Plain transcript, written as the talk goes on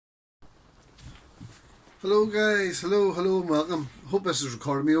Hello guys, hello and welcome. Hope this is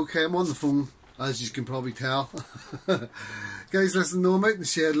recording me okay. I'm on the phone, as you can probably tell. Guys, listen, no, I'm out in the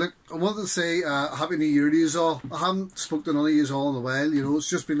shed. Look, I wanted to say Happy New Year to you all. I haven't spoken to none of you all in a while, you know, it's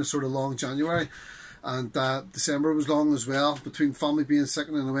just been a sort of long January. And December was long as well, between family being sick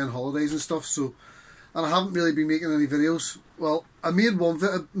and then I went on holidays and stuff, so... And I haven't really been making any videos. Well, I made one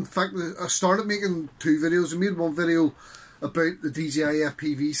video, in fact, I started making 2 videos. I made one video about the DJI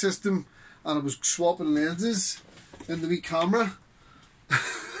FPV system, and I was swapping lenses in the wee camera.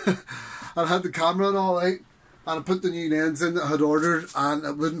 I had the camera and all out, and I put the new lens in that I had ordered, and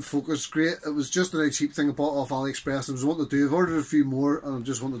it wouldn't focus great. It was just a cheap thing I bought off AliExpress. I was wanting to do, I've ordered a few more, and I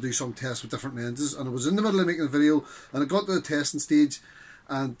just want to do some tests with different lenses. And I was in the middle of making a video, and I got to the testing stage,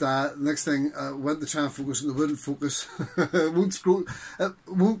 and next thing, I went to try and focus, and it wouldn't focus. It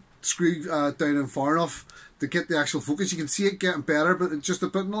won't screw down in far enough to get the actual focus. You can see it getting better, but it's just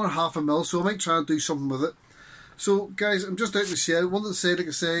about another half a mil, so I might try and do something with it. So guys, I'm just out in the shed. I wanted to say, like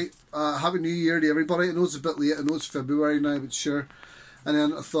I say, Happy New Year to everybody. I know it's a bit late, I know it's February now, but sure. And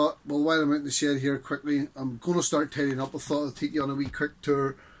then I thought, well, while I'm out in the shed here quickly, I'm going to start tidying up. I thought I'd take you on a wee quick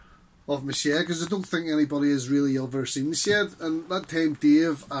tour of my shed, because I don't think anybody has really ever seen the shed. And that time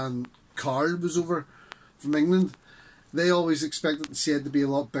Dave and Carl was over from England, they always expected the shed to be a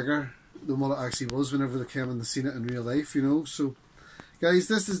lot bigger than what it actually was whenever they came and they seen it in real life, you know. So guys,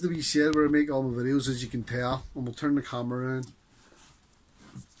 this is the wee shed where I make all my videos, as you can tell, and we'll turn the camera around.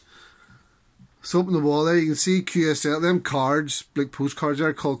 So up on the wall there you can see QSL, them cards, like postcards,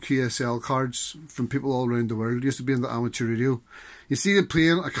 they're called QSL cards from people all around the world. Used to be in the amateur radio. You see the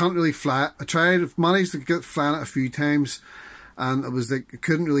plane, I can't really fly it. I tried, managed to get flying it a few times, and it was like, I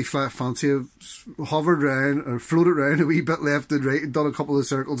couldn't really fly it fancy. I hovered around, or floated around a wee bit left and right, and done a couple of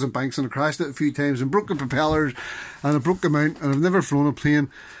circles and banks, and I crashed it a few times, and broke the propellers, and I broke the mount, and I've never flown a plane,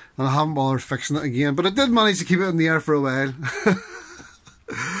 and I haven't bothered fixing it again. But I did manage to keep it in the air for a while.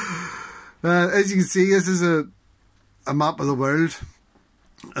 As you can see, this is a map of the world,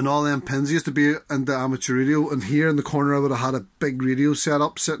 and all them pins used to be in the amateur radio, and here in the corner I would have had a big radio set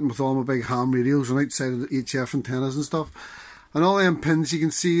up, sitting with all my big ham radios and outside of the HF antennas and stuff. And all them pins you can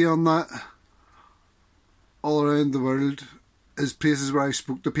see on that all around the world is places where I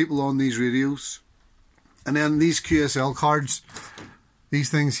spoke to people on these radios. And then these QSL cards, these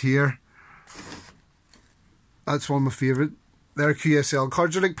things here, that's one of my favourite. They're QSL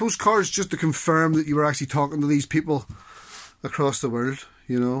cards. They're like postcards just to confirm that you were actually talking to these people across the world,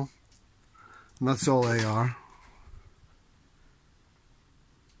 you know. And that's all they are.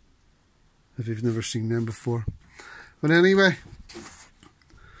 If you've never seen them before. But anyway,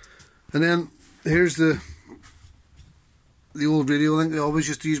 and then here's the old radio link. I always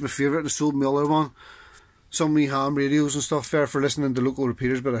used to use my favourite, the sold Miller one. Some wee ham radios and stuff there for listening to local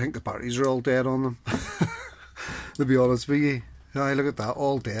repeaters, but I think the batteries are all dead on them. To be honest with you. Aye, look at that,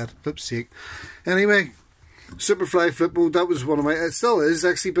 all dead, flip's sake. Anyway, Superfly flip mode, that was one of my, it still is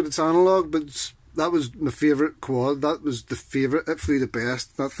actually, but it's analog, but that was my favourite quad. That was the favourite, it flew the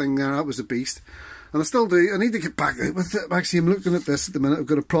best, that thing there, that was a beast. And I still do. I need to get back out with it. Actually, I'm looking at this at the minute. I've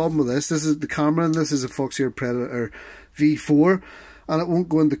got a problem with this. This is the camera, and this is a Foxeer Predator V4, and it won't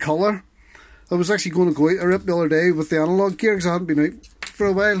go into colour. I was actually going to go out a rip the other day with the analog gear, because I hadn't been out for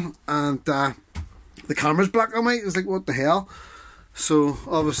a while, and the camera's black and white. It was like, what the hell? So,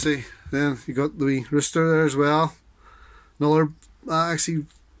 obviously, then you got the wee rooster there as well. Another, actually,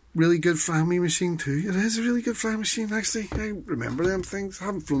 really good flying machine too. It is a really good flying machine, actually. I remember them things. I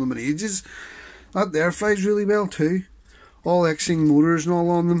haven't flown them in ages. That there flies really well too. All Xing motors and all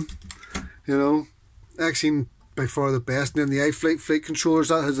on them. You know, Xing by far the best. And then the iFlight flight controllers,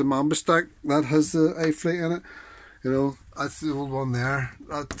 that has a Mamba stack. That has the iFlight in it. You know, that's the old one there.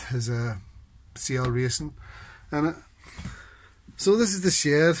 That has a CL Racing in it. So this is the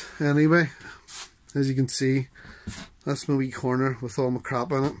shed anyway. As you can see, that's my wee corner with all my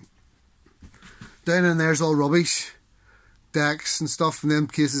crap in it. Down in there's all rubbish. Decks and stuff, and them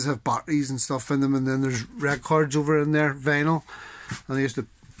cases have batteries and stuff in them, and then there's records over in there, vinyl, and I used to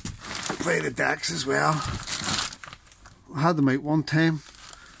play the decks as well. I had them out one time.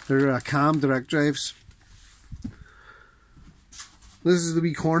 They're cam direct drives. This is the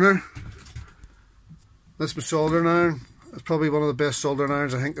wee corner. That's my soldering iron. It's probably one of the best soldering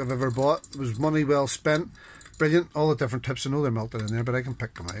irons I think I've ever bought. It was money well spent. Brilliant. All the different tips, I know they're melted in there, but I can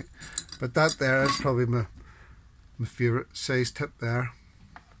pick them out. But that there is probably my favourite size tip there.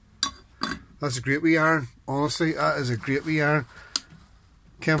 That's a great wee iron. Honestly, that is a great wee iron.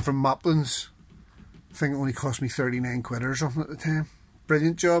 Came from Maplin's. I think it only cost me 39 quid or something at the time.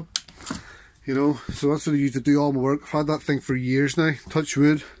 Brilliant job. You know, so that's what I used to do all my work. I've had that thing for years now. Touch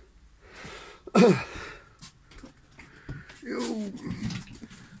wood.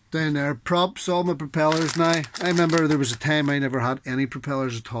 Down there, props, all my propellers now. I remember there was a time I never had any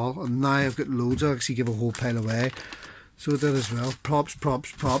propellers at all, and now I've got loads. I actually give a whole pile away. So I did as well. Props,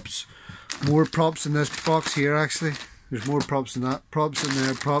 props, props. More props in this box here, actually. There's more props than that. Props in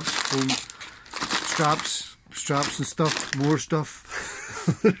there, props, foam, straps and stuff. More stuff.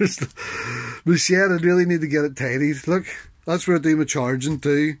 The shed, I really need to get it tidied. Look, that's where I do my charging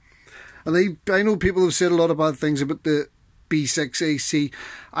too. And I know people have said a lot of bad things about the B6 AC.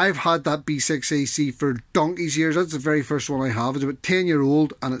 I've had that B6 AC for donkey's years. That's the very first one I have. It's about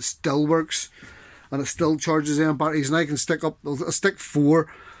 10-year-old and it still works. And it still charges them batteries. And I can stick 4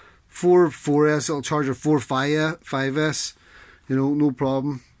 4S, it'll charge a 5S. You know, no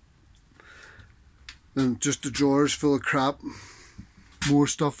problem. And just the drawers full of crap. More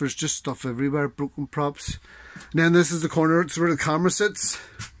stuff. There's just stuff everywhere. Broken props. And then this is the corner. It's where the camera sits.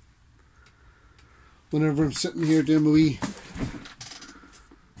 Whenever I'm sitting here doing my wee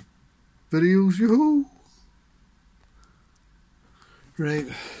videos, yo. Right.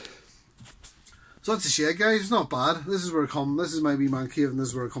 So that's the shed, guys. It's not bad. This is where I come. This is my wee man cave, and this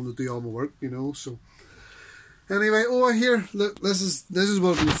is where I come to do all my work, you know. So anyway, here, look, this is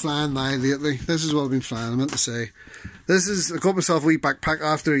what I've been flying now lately. This is what I've been flying. I meant to say, I got myself a wee backpack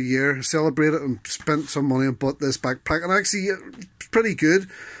after a year, celebrated and spent some money and bought this backpack, and actually it's pretty good.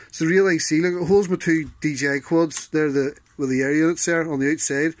 It's the Real AC. Look, it holds my 2 DJI quads. They're with the air units there on the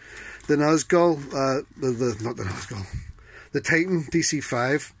outside. The Nazgul, not the Nazgul, the Titan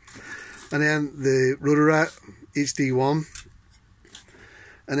DC5, and then the Rotorat HD1.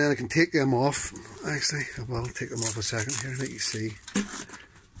 And then I can take them off. Actually, I will take them off a second here. Let you see.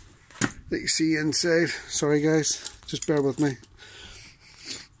 Let you see inside. Sorry guys, just bear with me.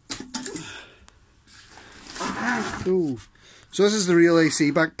 Ooh. So this is the Real AC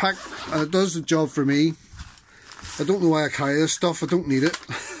backpack, and it does the job for me. I don't know why I carry this stuff. I don't need it.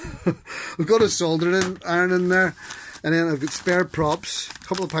 I've got a soldering iron in there, and then I've got spare props, a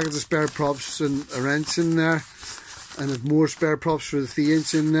couple of packets of spare props and a wrench in there. And I've more spare props for the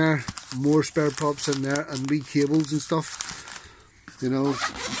 3-inch in there, more spare props in there, and wee cables and stuff. You know,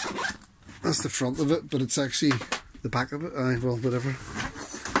 that's the front of it, but it's actually the back of it. Well, whatever.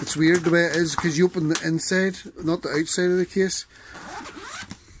 It's weird the way it is, because you open the inside, not the outside of the case.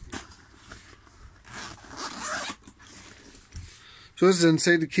 So this is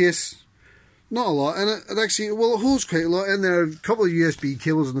inside the case. Not a lot in it. It actually, well, it holds quite a lot in there. A couple of USB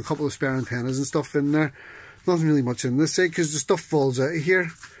cables and a couple of spare antennas and stuff in there. Nothing really much in this side because the stuff falls out of here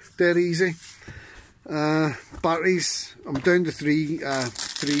dead easy. Batteries, I'm down to three.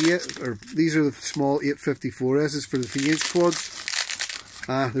 These are the small 854S's for the 3-inch quads.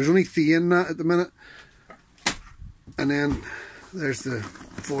 There's only 3 in that at the minute. And then there's the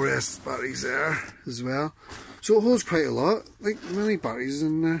 4S batteries there as well. So it holds quite a lot. Like, how many batteries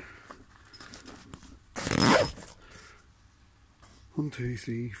in there? 1, 2,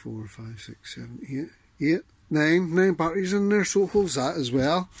 3, 4, 5, 6, 7, 8, 9 batteries in there, so it holds that as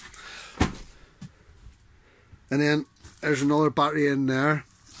well. And then there's another battery in there,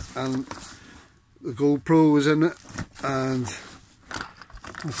 and the GoPro is in it, and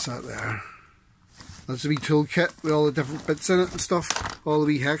what's that there? That's a wee toolkit with all the different bits in it and stuff, all the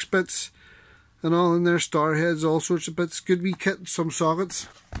wee hex bits and all in there, star heads, all sorts of bits. Good wee kit, some sockets.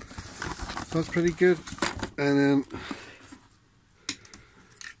 That's pretty good. And then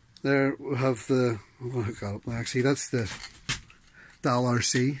there we have the, oh, I got it actually, that's the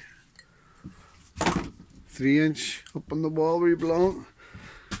LRC 3-inch up on the wall where you belong.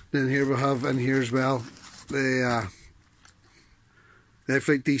 Then here we have in here as well the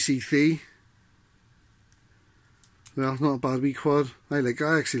F-Lite DC3. Well, not a bad wee quad. I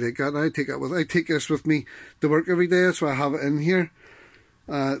actually like that. I take this with me to work every day. That's why I have it in here.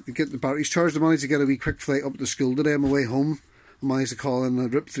 To get the batteries charged. I managed to get a wee quick flight up to school today on my way home. I managed to call in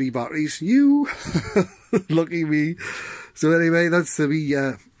and rip 3 batteries. You! Lucky me. So anyway, that's the wee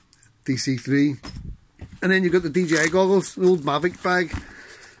DC3. And then you've got the DJI goggles, the old Mavic bag.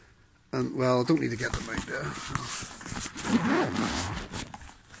 And, well, I don't need to get them out there.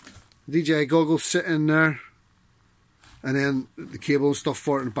 The DJI goggles sit in there. And then the cable and stuff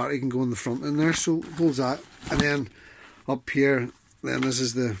for it and the battery can go in the front in there. So it holds that. And then up here, then this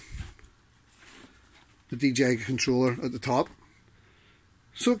is the DJI controller at the top.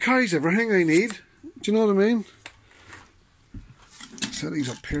 So it carries everything I need. Do you know what I mean? Set these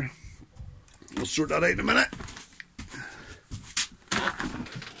up here. We'll sort that out in a minute.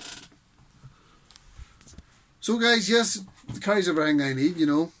 So guys, yes, it carries everything I need, you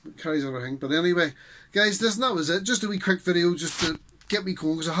know. It carries everything. But anyway, guys, that was it. Just a wee quick video just to get me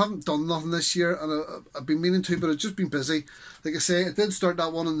going, because I haven't done nothing this year, and I've been meaning to, but I've just been busy. Like I say, I did start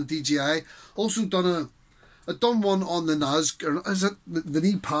that one on the DJI. Also I've done one on the or is it the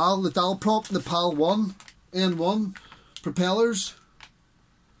new PAL, the Dalprop, the PAL 1, N1 propellers.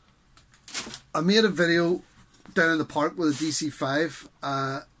 I made a video down in the park with a DC5.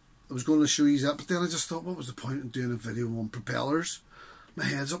 I was going to show you that, but then I just thought, what was the point in doing a video on propellers? My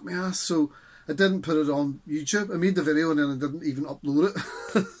head's up my ass, so I didn't put it on YouTube. I made the video and then I didn't even upload it.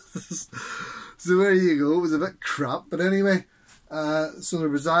 So there you go. It was a bit crap, but anyway. So there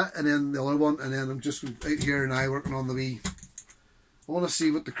was that, and then the other one, and then I'm just out here and I working on the wee. I want to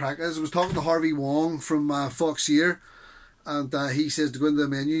see what the crack is. I was talking to Harvey Wong from Foxeer, and he says to go into the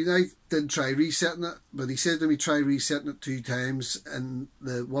menu. Now, I did try resetting it, but he said to me try resetting it 2 times in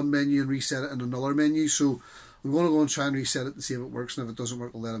the one menu and reset it in another menu. So I'm going to go and try and reset it to see if it works, and if it doesn't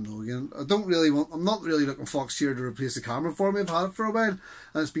work, I'll let him know again. I'm not really looking Foxeer to replace the camera for me. I've had it for a while,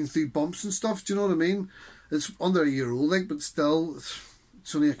 and it's been through bumps and stuff. Do you know what I mean? It's under a year old, like, but still,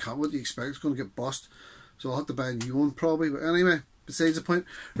 it's only a camera. What do you expect? It's going to get bust. So I'll have to buy a new one probably. But anyway, besides the point.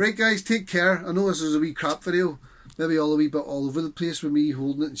 Right, guys, take care. I know this is a wee crap video. Maybe all a wee bit all over the place with me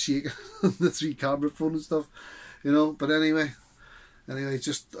holding it and shaking this wee camera phone and stuff. You know, but anyway,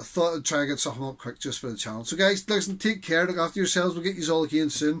 just I thought I'd try and get something up quick just for the channel. So guys, listen, take care. Look after yourselves. We'll get you all again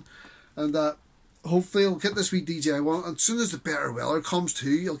soon. And hopefully I'll get this wee DJI one. And as soon as the better weather comes too,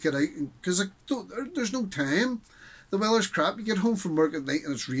 you'll get out, because there's no time. The weather's crap. You get home from work at night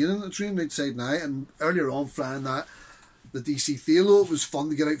and it's raining. It's raining outside now. And earlier on, flying the DC Thalo, it was fun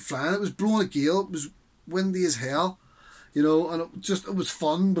to get out flying. It was blowing a gale. It was windy as hell, you know, and it was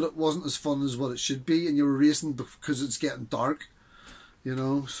fun, but it wasn't as fun as what it should be. And you were racing because it's getting dark, you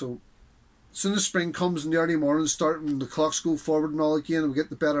know. So as soon as spring comes in the early morning, starting the clocks go forward and all again, and we get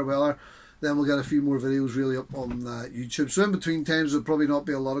the better weather, then we'll get a few more videos really up on YouTube. So in between times there'll probably not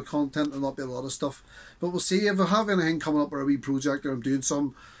be a lot of content and not be a lot of stuff, but we'll see. If I have anything coming up or a wee project or I'm doing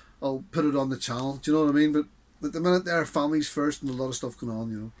some, I'll put it on the channel. Do you know what I mean? But at the minute there, family's first and a lot of stuff going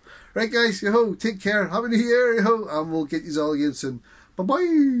on, you know. Right, guys, yo, take care. Happy New Year, yo, and we'll get you all again soon. Bye bye,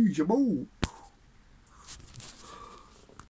 jamo.